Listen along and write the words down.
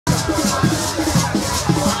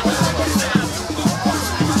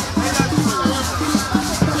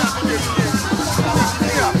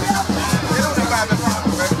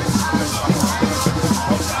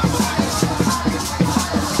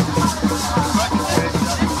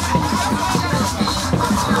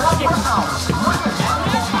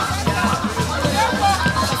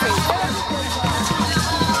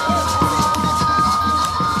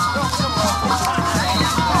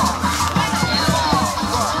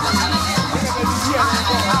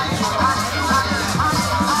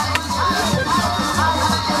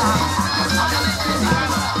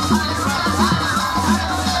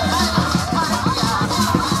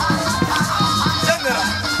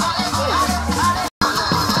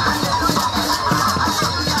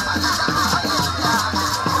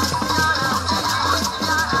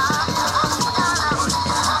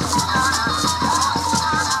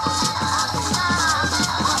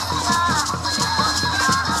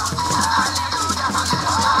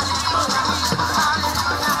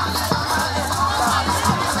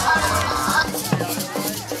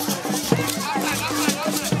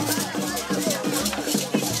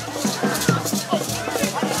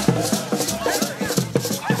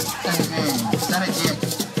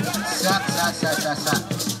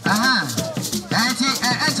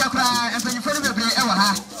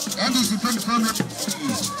phone.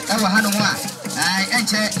 Ewa Hanua.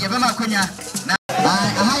 Enche, Yabama Kunya.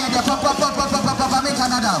 Aha, the papa make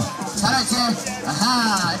Canada. Sarah,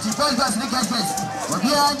 aha, it's going to sneak us.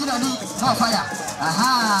 We are engineering for fire.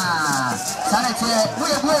 Aha, Sarah,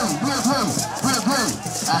 we'll go.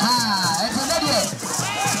 Aha, it's a lady.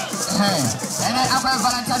 And I have a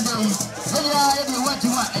Valentine Day. When you are ready, what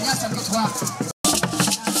you want, and yes, I'm just one.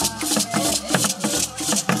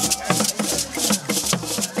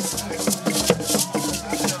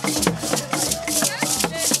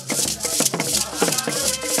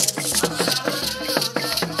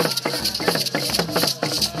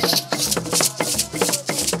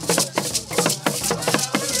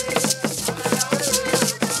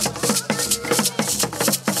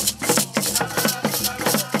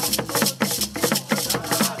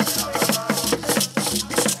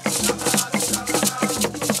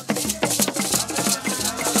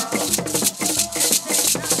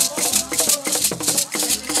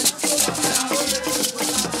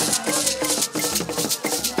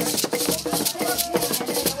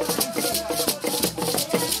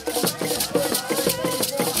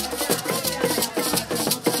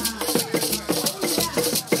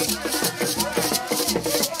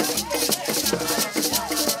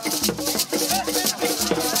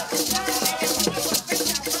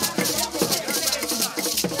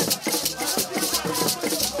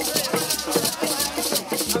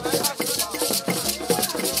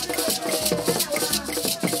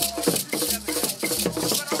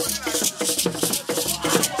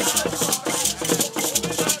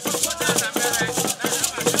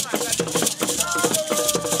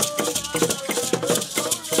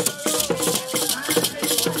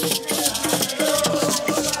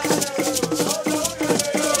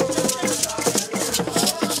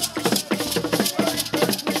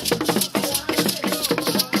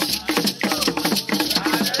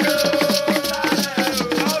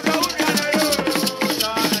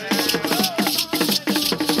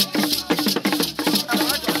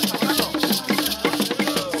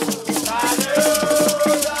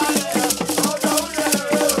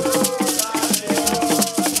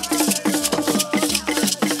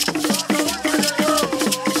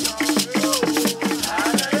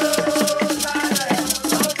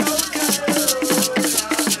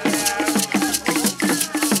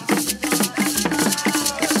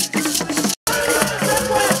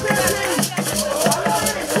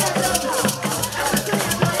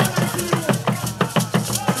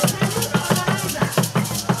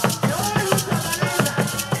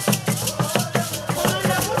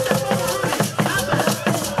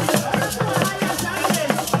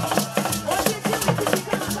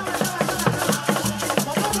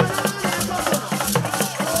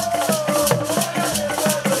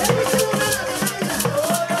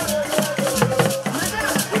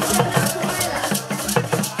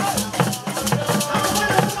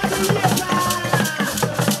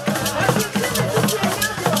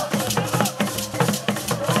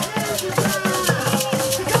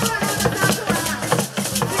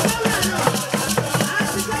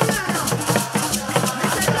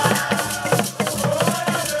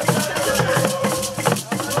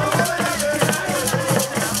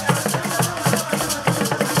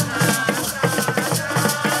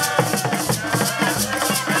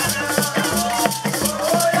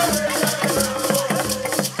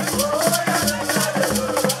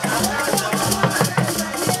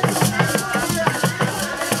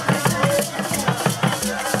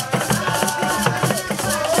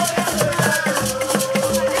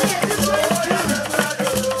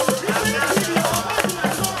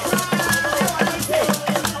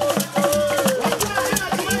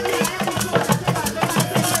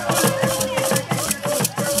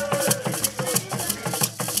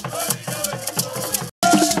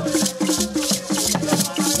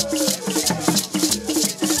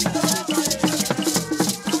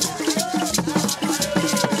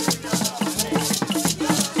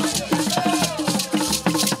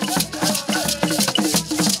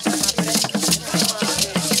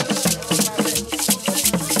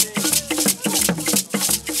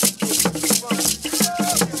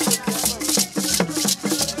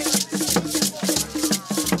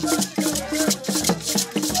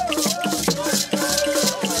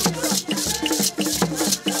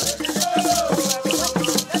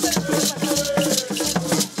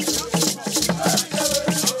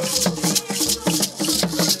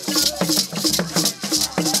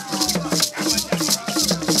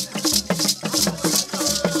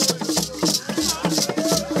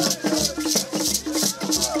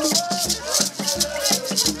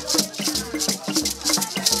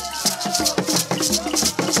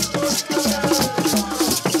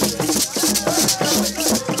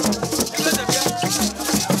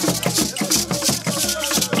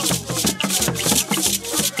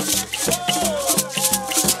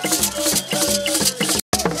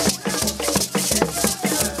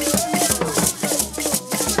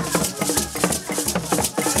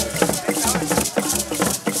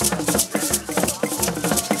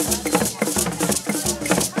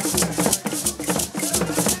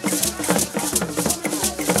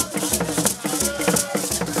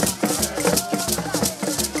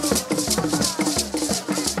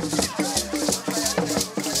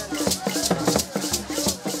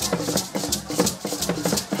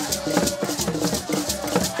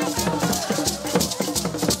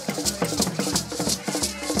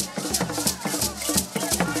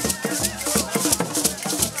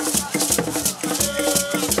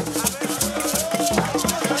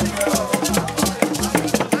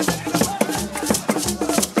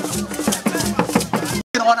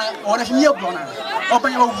 ora fia bona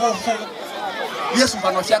open yo vo Yesu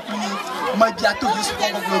vanosia kuni magiato Yesu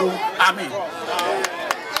kongoro amen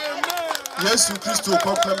Yesu Kristo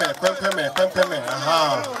kwempeme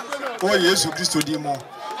aha o Yesu Kristo dimo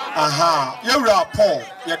aha yewura Paul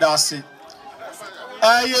yedase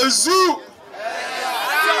Yesu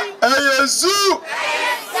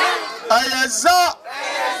ayeza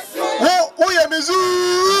wo yemizu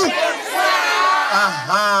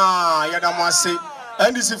aha yedamase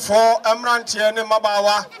NDC for emrantie ne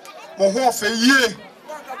mabawa mo ho fe yie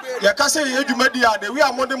yakase ye dwumadi a de wi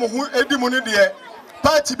amode mo ho edimu ne de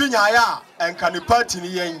party bi nyaaya enka ne party ni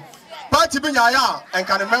yen party bi nyaaya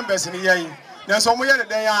enka ne members ni yen nanso mo ye ne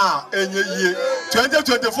den a enye yie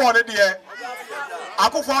 2024 ne de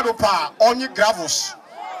akofo do pa onye gravels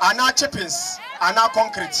ana chippings ana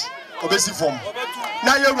concrete obesi form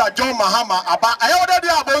na yewura John Mahama aba ayo de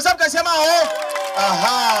aba osam kase ma ho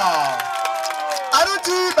aha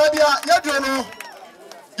aruti babia yedro no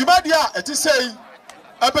dwumadia eti sei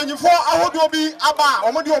apanyifo ahodo bi aba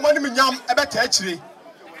omode omani nyam ebeta akire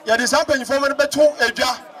ye de sampanyifo mo beto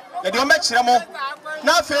edwa ye de omekire mo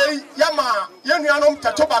na afei yama yenuanom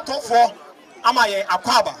Tato batofo ama ye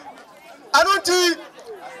akwaba aruti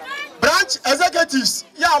branch executives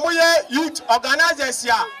ya moye youth organizers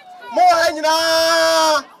ya mo hanyina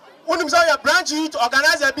unim say ya branch youth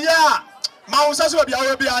organizer bia ma unsa so bia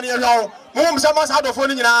wo bia na ehwo mo msa ma sa dofo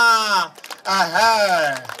ni nyina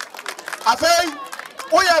afei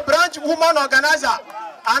we branch woman organizer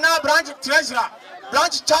ana branch treasurer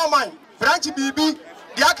branch chairman branch BB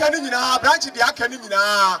dia aka ni nyina branch dia aka ni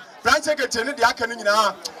nyina branch secretary ni dia aka ni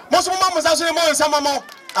nyina mo so mo msa so ni mo nsa ma mo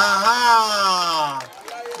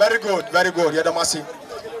very good yadamasi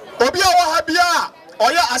obi awo ha bia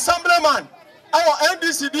oya assemblyman awo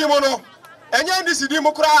NDC di mo no enye NDC di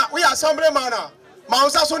mo kura we assemblyman a ma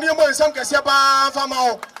unsa so ni mo nsam kese ba fa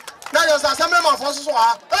ma o na yo assemblyman for so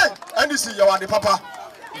ha hey NDC you are papa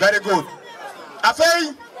very good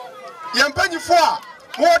afei yempanyifo a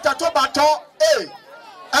mo Tato bator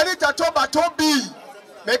ani Tato bator B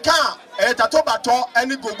meka Tato bator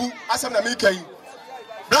ani gobu asem na me kan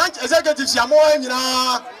branch executives ya mo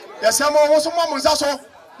nyina yesamo wo so mo nsa so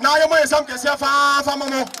na ye mo yesam kese fa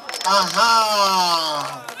mo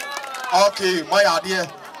aha okay my idea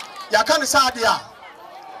ya kan sa dia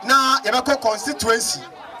na ye be ko constituency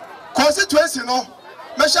no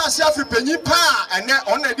me sha ase afi panyi pa ene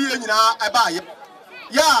ona di nyina eba ye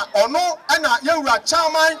ya ono na yewura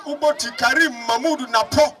chairman uboti Karim Mahmoud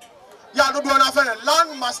Napo ya dodo na fa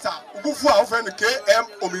land master ubufu a wo fa no KM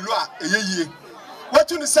Omilu a eyeyie what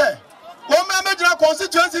you say one man major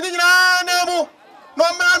constituency ni nyina na mu no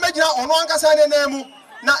man major ono ankasa ne na mu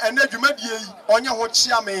na ene dwumadie yi onye ho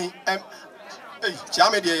chiame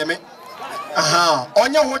chiame de yeme aha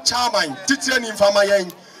onye ho chairman titire ni mfama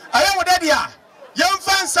yen aye wo de dia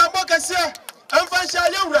yemfa nsambo kase emfa sha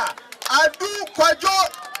yewura adu kwajo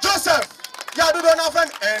Joseph ya do na fan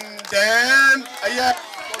and then aye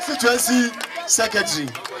constituency secretary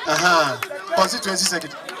constituency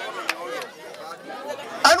secretary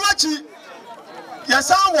anwachi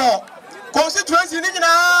yasawo constituency ni nyina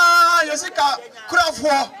yesika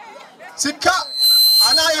kurafo sika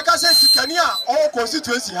ana yakase sikania o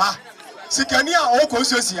constituency ha sikania o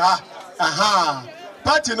constituency ha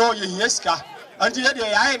party no ye hiesika anti ye de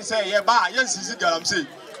ya say ye ba ye nsisi galamse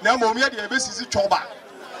na mom ye de be sisi choba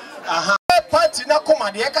party na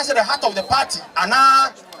kuma de yakase the heart of the party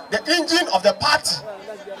ana the engine of the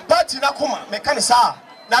party na kuma mekanisa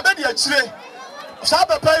na be de akire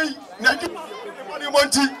Sabapai,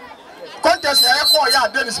 Monty, contest ya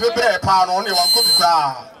Dennis Bebe, Pan only one could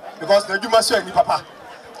because the Juma Sweni Papa.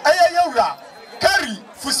 Ayawura, Kerry,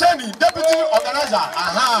 Fuseni, deputy organizer,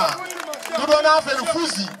 Dudona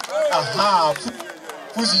Fuzi,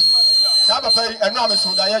 Fuzi. Sabapai, and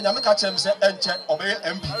Ramesu, Diana, make a chance and check obey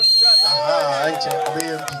MP.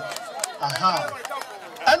 Obey MP.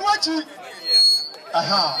 And what you,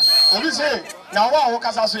 say, now what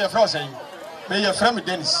can I say a frozen? May your friend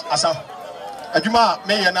Dennis asa adwuma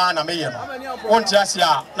may na may no won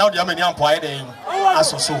tiasia na odi amani ampo aye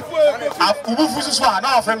asoso ubufu so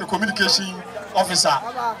na our friend communication officer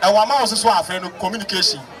e wa ma so our friend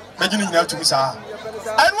communication magini nyina tumi sa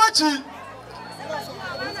anwachi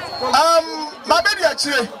ma be dia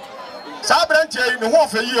chire sa brantie ne ho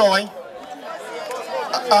fa yi owan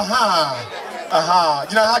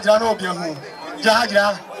jina no obi hu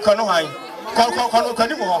jina kono han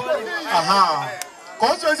kono mo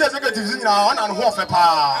constituency executives ni na ona no ho fe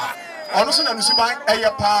pa ono so na nusuban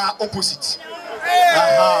eye pa opposite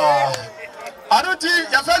adoti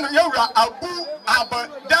ya fa no yewura Abu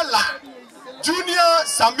Abdallah Junior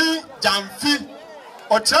Sami Jamfi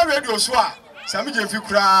tell radio so a Sami je fi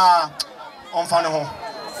kura on fa ne ho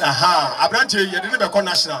abrante ye de be ko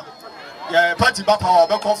national ye party ba power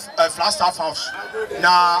be ko flash staff house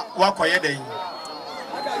na wa ko ye den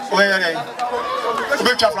we ye den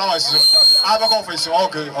be twa flowers so aba conference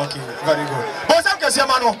okay very good but some kese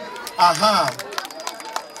ma no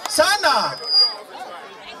sana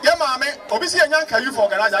ye maame obi si enyanka you for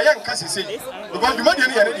organizer ye nka sese because the money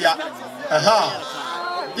ye ne dia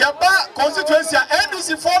ya ba constituency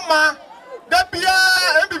NDC former da bia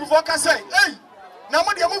MB before ka say hey na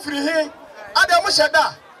mo de mo firi he ada mo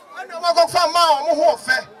sheda ana mo go fa ma mo ho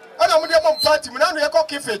ofe ana mo de mo party mo na no ye ko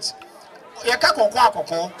kifet ye ka kokko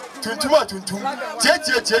akokko tuntum tie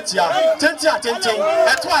tentia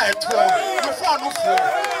eto no fo no fo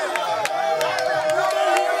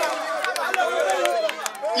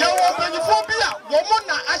ye wo benifo bia wo mo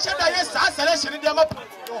na asheda ye sa selection de ma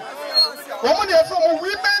wo dey from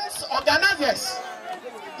women's organizers.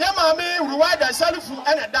 Ya mami Ruwada Salifu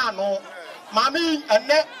ene da no. Mami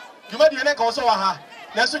ene dwuma de ene ka so wa ha.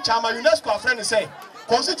 Na so chama UNESCO friend say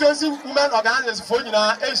constituency women organizers for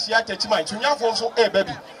nyina Asia Techman tunyafo so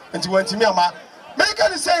baby. Nti wantimi ama. Make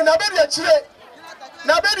can say na be de akire.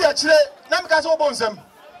 Na be de akire na me ka so bonsam.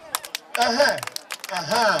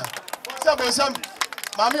 Sa bonsam.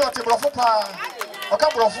 Mami o te brofo pa. O ka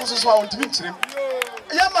brofo so a ontimi kirem.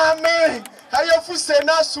 Ya mami Hayafu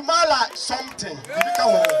Sene Sumala something.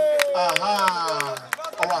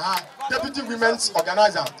 Deputy Women's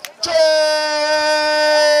Organizer.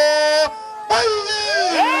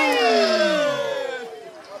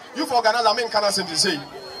 Youth Organizer, I mean, can I say?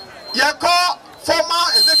 Yako former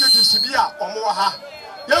executive Sibia Omoha.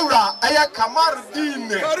 Yura Aya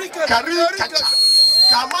Kamardine Karikacha.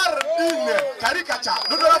 Kamardine Karikacha.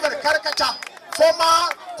 Do not have a caricature.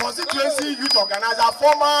 Former constituency youth organizer,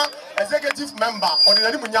 former executive member,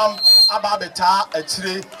 Ordinary Munyam Ababeta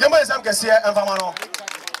Etri. Yama Sam Cassia and Famano.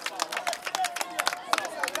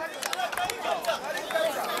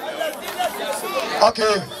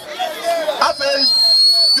 Okay. Afei,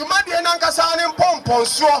 Jumadi and Ankasan Pompon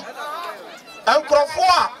so and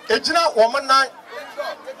Crofua, Ejina woman night.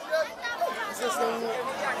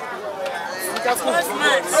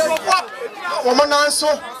 Woman also,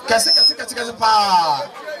 Cassie pa.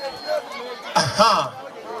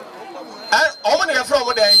 And Omani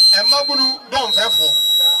from day and Mabunu don't therefore.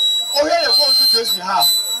 Oh, here your constituency ha.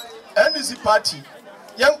 NDC party,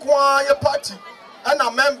 young choir party, and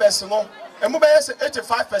our members no, and Mubay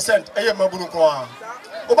 85% a Mabunu Kwa.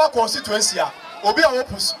 Oba constituency, Obi our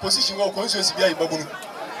position or constituency be a Babunu.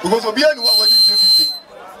 Because Obi and what was 50.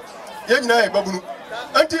 Young Babunu.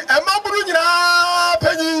 Until a Mabunu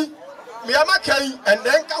penny. Miyama Kay and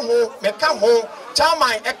then come home, me come home,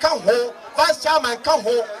 chairman e come home, vice chairman come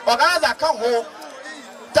home, organizer come home,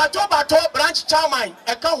 Tato Bator branch chairman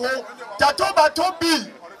e come home, Tato Bator B,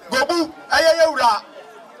 Gobu, Ayayura,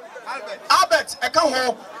 Albert e come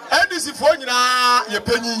home, NDC for nyina ye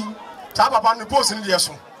penny, Tapa the post in the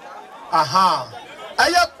yeso.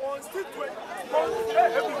 Aya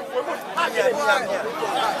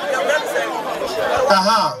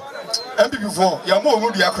MP4, Yamu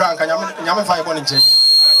Mudia Crank and Yaman 5 1 inches.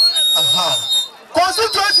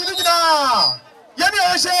 Constituency now. Yami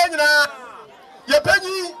Shana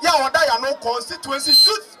Yapenny Yawadaya no constituency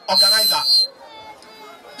youth organizer.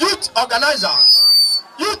 Youth organizer.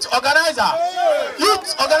 Youth organizer.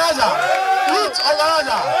 Youth organizer. Youth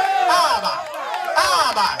organizer. Aba.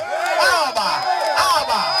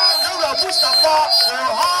 You will Mustafa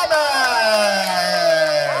Mohammed.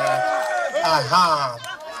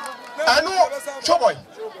 I know, show boy.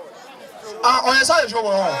 On your side, show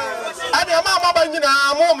boy. And your mamma,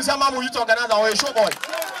 mom, some mamma, you talk another show boy.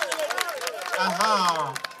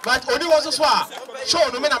 But only was a swap. Show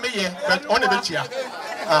no man, but only bit here.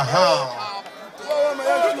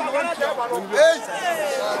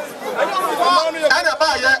 And a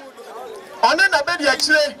buyer on a bed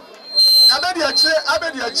actually.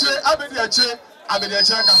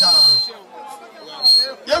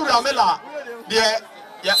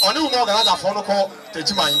 Yeah, only more than a phone call to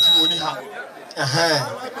Jima into Uniha.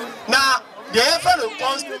 Now, the fellow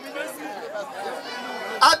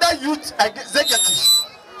other youth executive.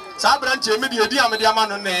 Sabran Jamie, the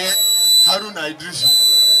Diaman on there, Haruna Idris.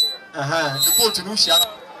 The port to Lucia.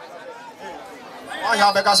 I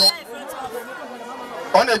have a castle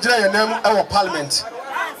on a giant name of Parliament.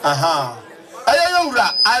 Ayura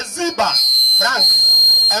Aziba Frank.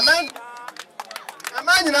 A man,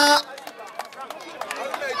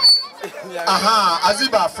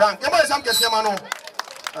 Aziba Frank. You know some case mano.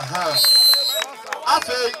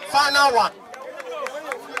 After final one.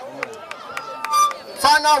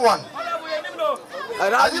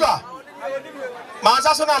 Adiba.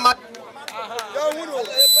 Mansa so na ma.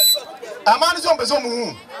 Amani so mbeso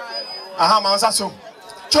mu. Aha mansa so.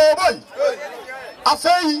 Choboy.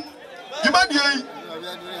 Afei. Jumadie.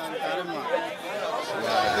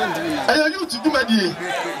 Ayo youth jumadie.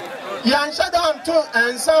 Yan shadam to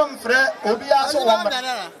ensam frɛ obi aso wo.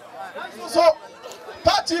 So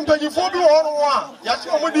party mpanyifo bi wɔ no a yɛahyɛ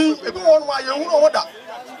ɔmo din ebi wɔ no a yɛhu no woda.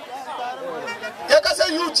 Yɛkasa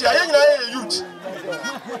youth a yɛn nyinaa yɛ youth.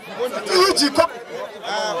 Youth kɔ.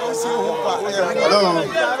 Hello.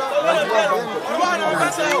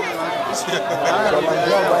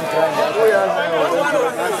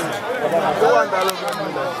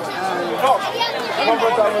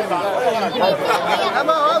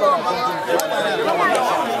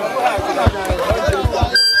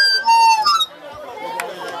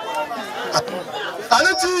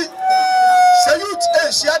 Anati say youth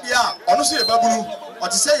share dia ono so ye babunu o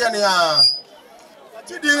te say ye ne a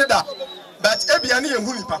ti di da but ebia ne ye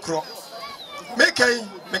hu nipa kro make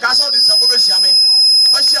ka so this abo be shia me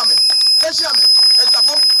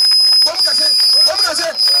bom ka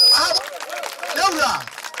say ah yawra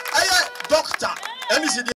aye doctor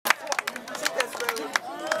NDC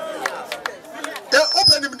e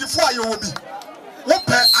open him the fo aye obi wo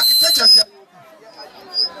pe architecture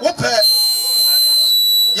wo pe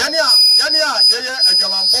Yania, a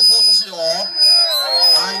German Boffos,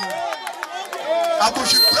 I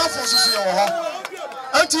push it,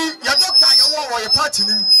 Auntie, your doctor, your party.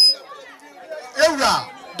 Era,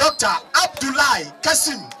 Dr. Abdullah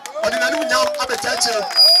Kasim, or the Nanu now Abetache,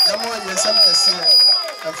 Yamo, and some Cassia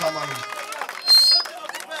and family.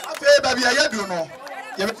 Baby, I do know.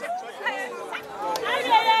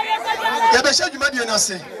 Yabesha, you might be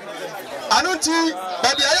say. I don't see,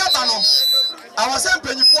 baby, I have I was saying,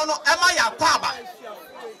 Pennyphone, am I a paba?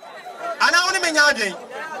 And I only mean Yadi.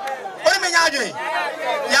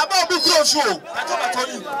 Yabo be close. I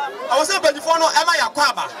was saying, Pennyphone, am I a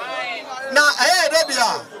paba? Now, I Rebia,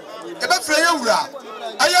 about Freya,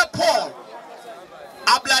 I Paul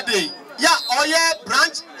Ablade, ya, or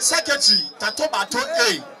branch secretary, Tato Bato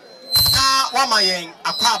A. Now, one my young,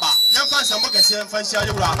 a paba, young fans and Moccasin and Fancy.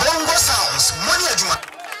 Bongo sounds, money.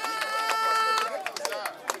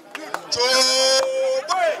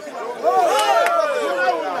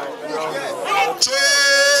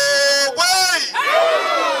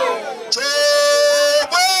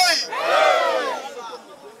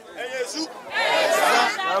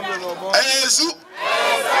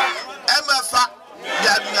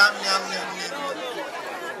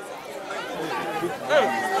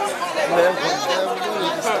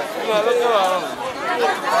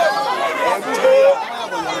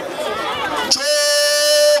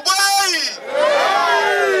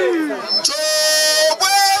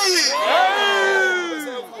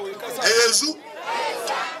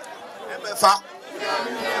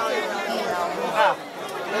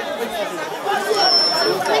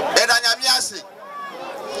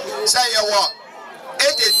 Say you what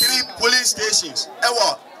 83 police stations.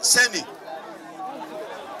 Sene.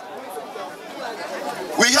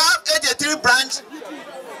 We have 83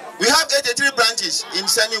 branches in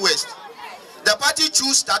Sene West. The party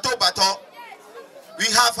choose Tato Bator. We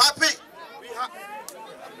have happy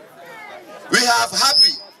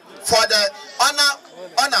for the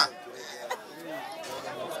honor.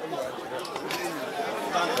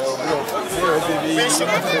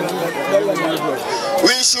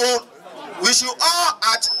 We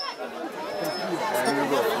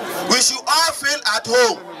should all feel at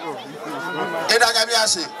home.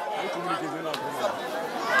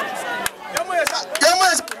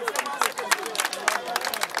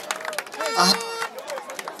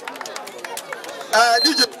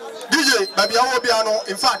 DJ, baby, I will be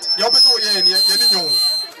in fact, the opposite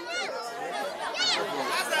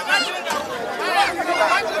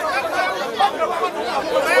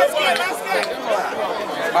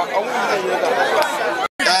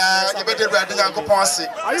you better read the Uncle Ponce.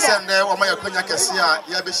 Send there or my Konya Cassia,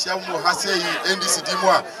 Yabishamu Hase, NDC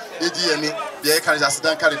Dimoa, ADN, the Ekajas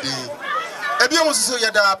Dankari. Ebion so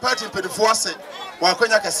yada party per the force, while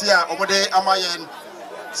Konya Cassia, Omode Amayan,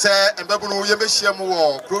 say, and Babu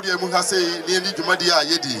Yabishamu, Prodia Muhase, nearly Jumadia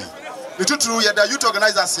Yedi. The two yada youth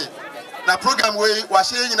organizer say. Na program we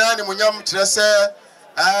washe nyina ne munyam trese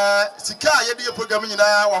sika yede program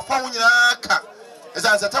nyina wafa nyina ka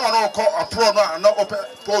eza nse tawa no ko apro no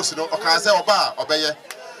post no ka se oba obeye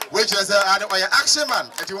we trese ade oye action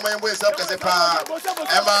man eti wo mayembo self kase pa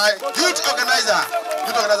youth organizer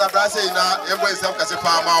bra say na yembo self kase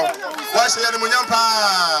pa ma washe ne munyam pa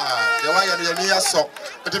de wa ye no ye so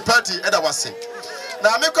eti party eda wase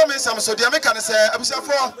na me come some so de me kan se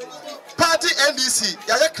abusiafo party NDC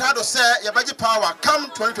ya crowd say ya baji power come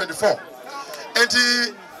 2024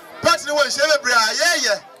 enti party no we shebe bra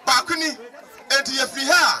ye bakuni enti ye free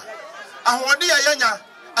ha ahode ya yanya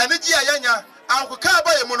anigi ya yanya ankoka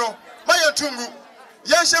ba ye mu no maye tungu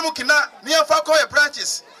ye hyemu kina ne afa ko ye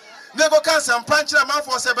branches ne go cancer panchira man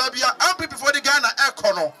for se ba bia am before the Ghana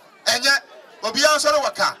econo enye obi an so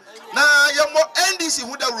waka na ye mo NDC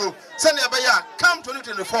hu dawro se ne be ya come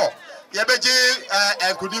 2024 ye beje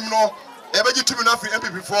enkodim no ye beje tumi na free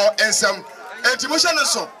MP4 ensem enti mo hye ne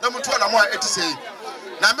so na mutu na mo a etisei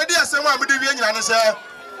na me de asem a me de wie nyina ne se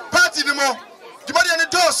party ni mo djumade ne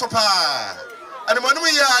do so pa and mo no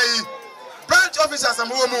yi branch officers am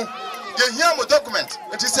wo mu ye hia mo document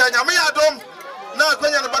enti se nyame ya dom na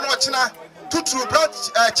akwanya ne ba no china tuturu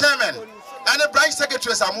branch chairman and branch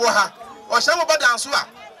secretary am wo ha o hye mo badan so a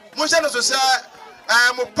mo hye no so se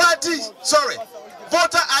mo party sorry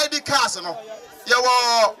voter ID cards no ye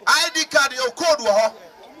wo ID card yo code wo ho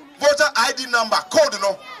voter ID number code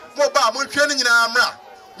no mo ba mo hwe ne nyina amra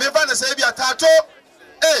me va na say bia Tato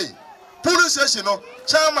police station no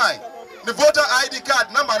chairman the voter ID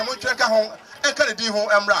card number mo hwe ka ho enka ne di ho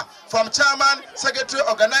amra from chairman secretary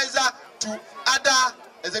organizer to other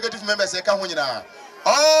executive members e ka ho nyina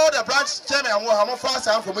all the branch chairman wo ha mo fast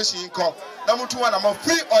information ko na mo tuwa na mo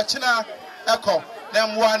free ochina eko na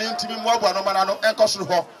mwa ni ntimi mwa bwa no mana no enko soro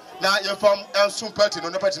ho na ye fam ensum party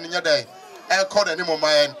no party ni nyada enko na ni mo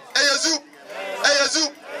man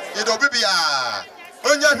eyezu ye do bibia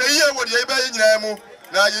onya hwe ye wo de ye ba ye nyina mu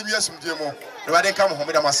na ye nwi asumdie mu de wade nka mo ho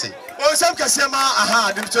medam ase o sam kase ma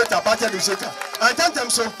aha de twitter party de twitter antantem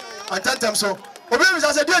so obi mi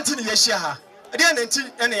say de anti ni ye hia ha de na anti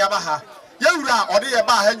ene ya ba ha ye wura ode ye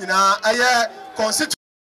ba ha nyina aye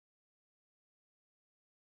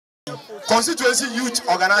constituency youth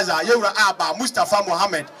organizer yewura aba Mustafa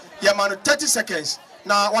Mohammed ye manu 30 seconds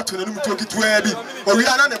na watu na numu toki tuwe bi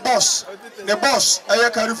oria na ne boss eye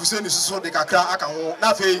karifu Sene so de kakra aka ho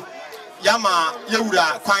na fe yama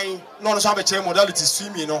yewura kwan no so abeche modality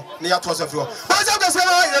swimming no ne ya to sefro ba se ko se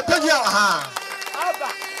ye pegi ha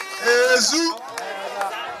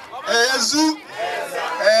ezu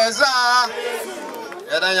eza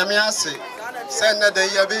era nyame ase Sene de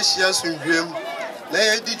ye be hia sunwem na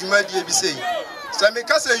ye di djuma die bi sei se me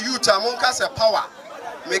ka se youth amon ka se power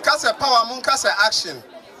me ka se power amon ka se action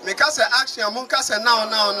me ka se action amon ka se now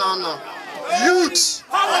youth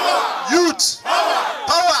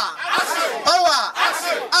power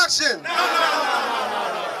action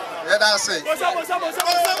let us say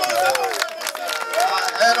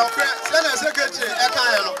Sene secretary e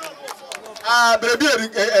kan ye no baby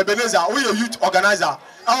Ebenezer we youth organizer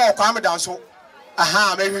kwa me dan so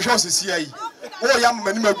aha me hwehwe osisi ayi o ya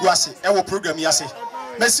mani magu ase e wo program yi ase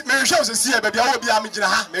me hwehwe osisi e bia wo bia me gina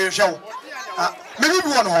ha me hwehwe wo me bi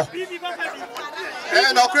won ho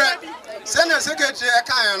no kre Sene secretary e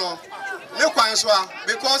kan no me kwan so a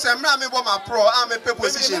because emra me bo ma pro a me pe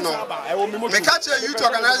position no me catch youth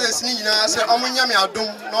organizers ni nyina se omunya me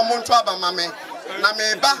adom na omonto aba ma me na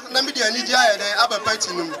me ba na me di anigi aye den aba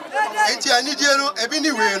party num enti anigi no ebi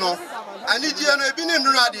ni we no anigi no ebi ni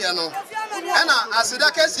nuru ade no ena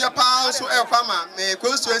asida kesi pa so e kwama me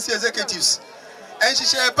constituency executives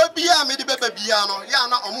enhihye pa bia me di beba bia no ya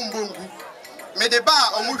na omumbongu me de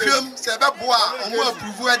ba omuhwem se bebo a omu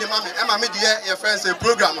approve e de ma me e ma me de ye friends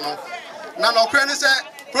program no na no kre ni se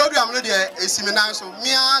program no de esiminan so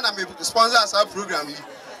mia na me sponsor asa program yi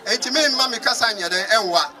enti me ma me kasa nya de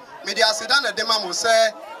enwa me de asida na de ma mo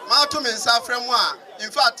se ma to me nsa frem a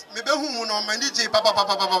in fact me be hu mu no ma ni je papa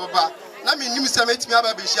na me nim se metimi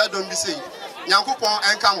aba be hia dom bi sei nyankopon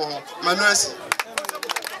enka wo ho manuasi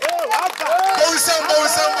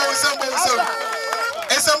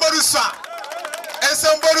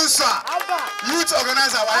Esomboru sa youth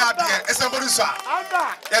organizer wa ya de esomboru sa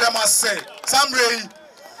ya da mase samrei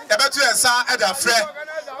e betu ensa e da frɛ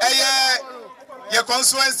ye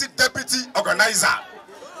constituency deputy organizer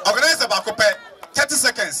ba ko pɛ 30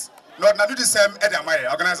 seconds lord na do the same e da my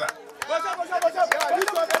organizer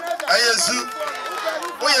ayezu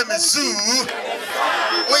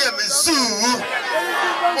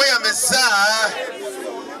oye mesa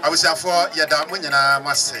abusiafo ye da mo nyina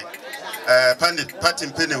mase party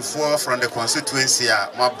penenfo from the constituency a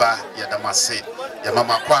maba ye da mase ye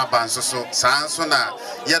mama kwa ba nso so san so na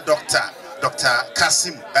ye Dr.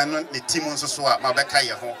 Kasim eno ne team nso so a mabeka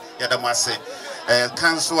ye ho ye da mase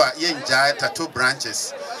kan so a ye njaa Tato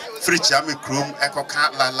branches fricha me krom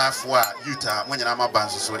ekoka lalafo a youth a mo nyina maba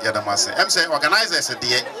nso so ye da mase em say organizers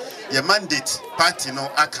de ye mandate party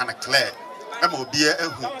no akana clear em obi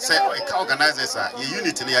ehu say e ka organizers a ye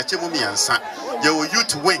unit ne ya chemu miansa ye wo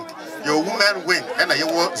youth wing your woman wing and you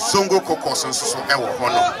were zongo cocos and so ever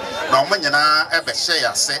honor. Now, when you know, ever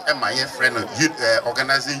share, say, and my friend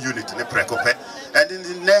organizing unit in the precope, and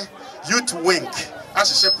in the youth wing,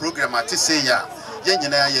 as a share program at Tisaya,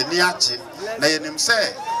 Yenina, Yeniachi, Nayanim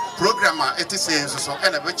say, programmer, it is saying so,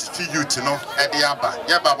 and a bit to you to know at the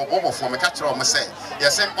Yaba Bobo from a catcher of say,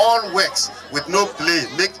 yes, all works with no play,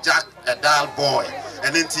 make Jack a dull boy.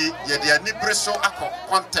 And inti ye ni preso ako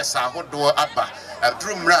contest ahodo aba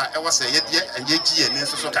adrumra e wose ye and ye gie ni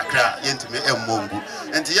so kakra ye ntime emmongu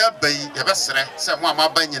enti ye bai ye besere se mo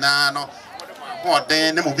amaba nyina no mo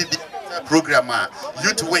den ne mo bibi program a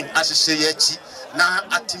youth wing ahye ye chi na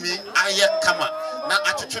atimi aye kama na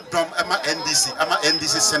atwetwe dom ama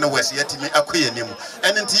NDC Sene West ye timi akoye nimu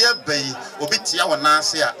enti ye bai obi tia wona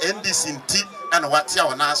ase a NDC nti and what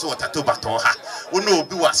ya na so Tato bator ha wono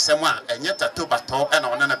obi wasem a enye Tato bator and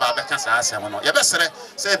one na ba beka sa asem no ye besere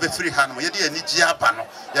say be free ha no ye de anigi aba no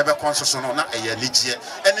ye be konsoso no na eye anigi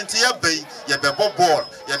and nti ye bai ye be ball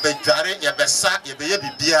ye be dware ye be sa ye be ye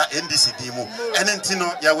bibia NDC di mu and nti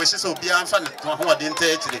no ye we se obi amfa ne to ho de nta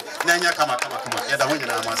akire na nya kama ye da ho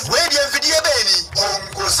nyina amas we de video be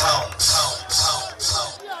ni go sound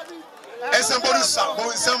Esembolu sa bo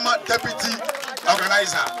nsema deputy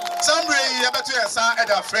organizer somebody ye beto yesa e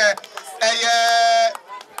da frɛ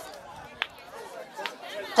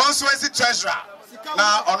constituency treasurer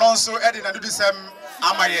na ɔno nso e de na dudu sem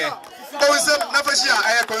amaye bo nsem na fashi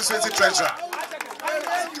a constituency treasurer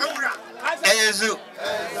Eyezu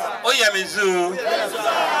oyamizu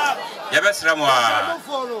ye besra mo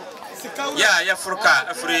ya ya furka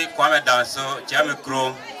afri kwame danso jame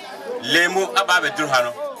kro lemu aba bedru ha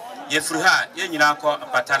no ye furu ha ye nyina akọ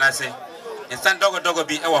patana se insan dogo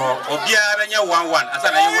bi ewo ho obia benya 11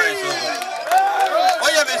 asa na ye wore so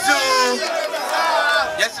oye besu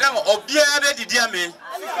yesrem obia be didi ame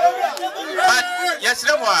but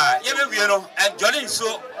yesrem a ye be wie no enjole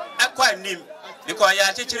nso akwa nim because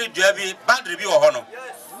ya chechiri dua bi boundary bi wo ho no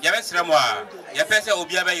ye besrem a ye pese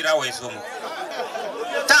obia be yira wo so mu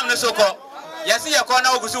tam no so ko yesi ye ko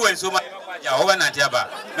na ogusu wo so ma ya ho na tiaba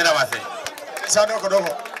me na wase sa dogo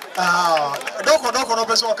no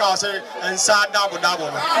person can say and sad double and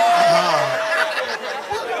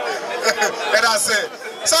I say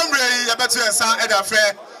somebody you better and sa and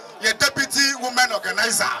affair your deputy woman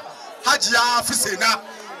organizer Hajia Fisena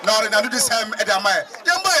now in do same edamai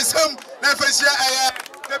your boy is him na first year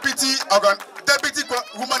deputy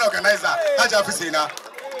woman organizer Hajia Fisena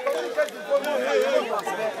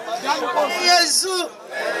Yesu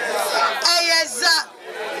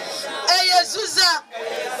Yezuza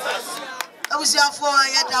I was here for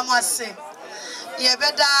Yadamase. Ye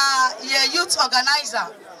better ye youth organizer.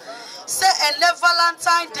 Say a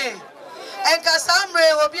Valentine Day. And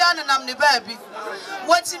Casamre Obian and Amni baby.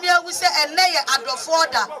 What me we say a nay at the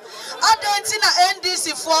forder. Adentina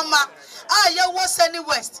NDC former. Ye was Sene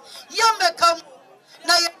West. You may come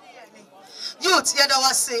na youth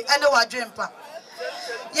Yadawase and no dreampa.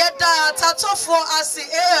 Yada Tato for us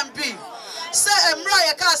A and B. Say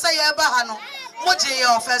Emra ka say Yabahano. Moji your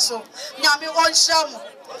officer, Yami on Shamu,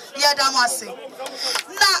 Yadamasi.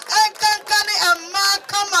 Na Enkankani and Ma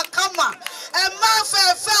Kama, and Ma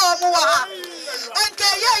Fair Muaha. And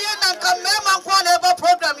Kaya Nankamema Kwaneba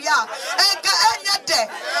program ya, and Kanya de,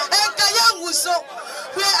 and Kaya Wuso,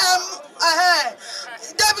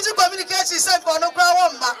 Deputy Communication Center for no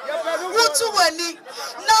Grawamba. Wutu Wani,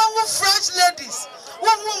 now French ladies.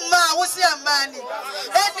 Ma was a man,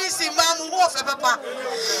 NDC man who of a papa.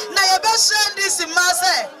 Now your best friend is in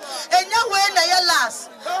Massa, and your way na your last.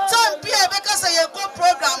 Time Pierre because I go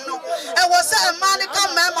program no, and was a man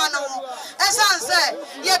come mamma. As I say,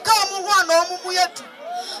 you come one or Muyatu.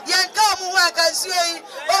 You come work as you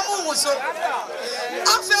Omuso.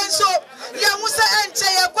 After so, you must enter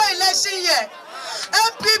your quite less year.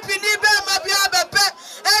 MPP Niba Mabia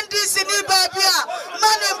NDC Niba Bia,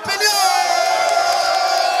 Man and Pilio.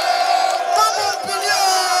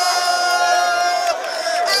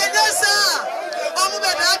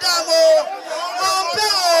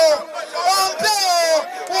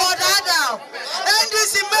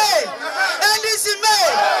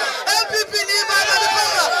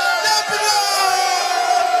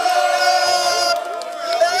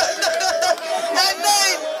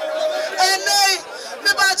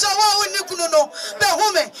 No, be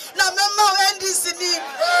hume na memo NDC ni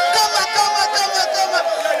kama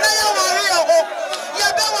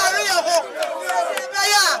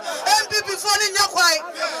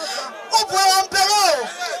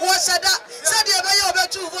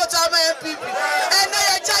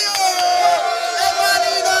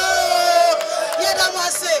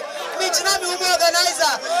me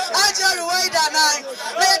organizer. I Jerry Wade and I.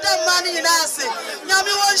 Let them money in us.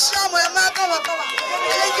 Yami won't show my Maka.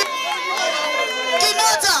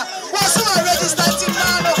 Kinota was already starting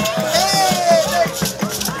now.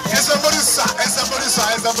 Hey, Somebody,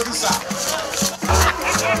 sir.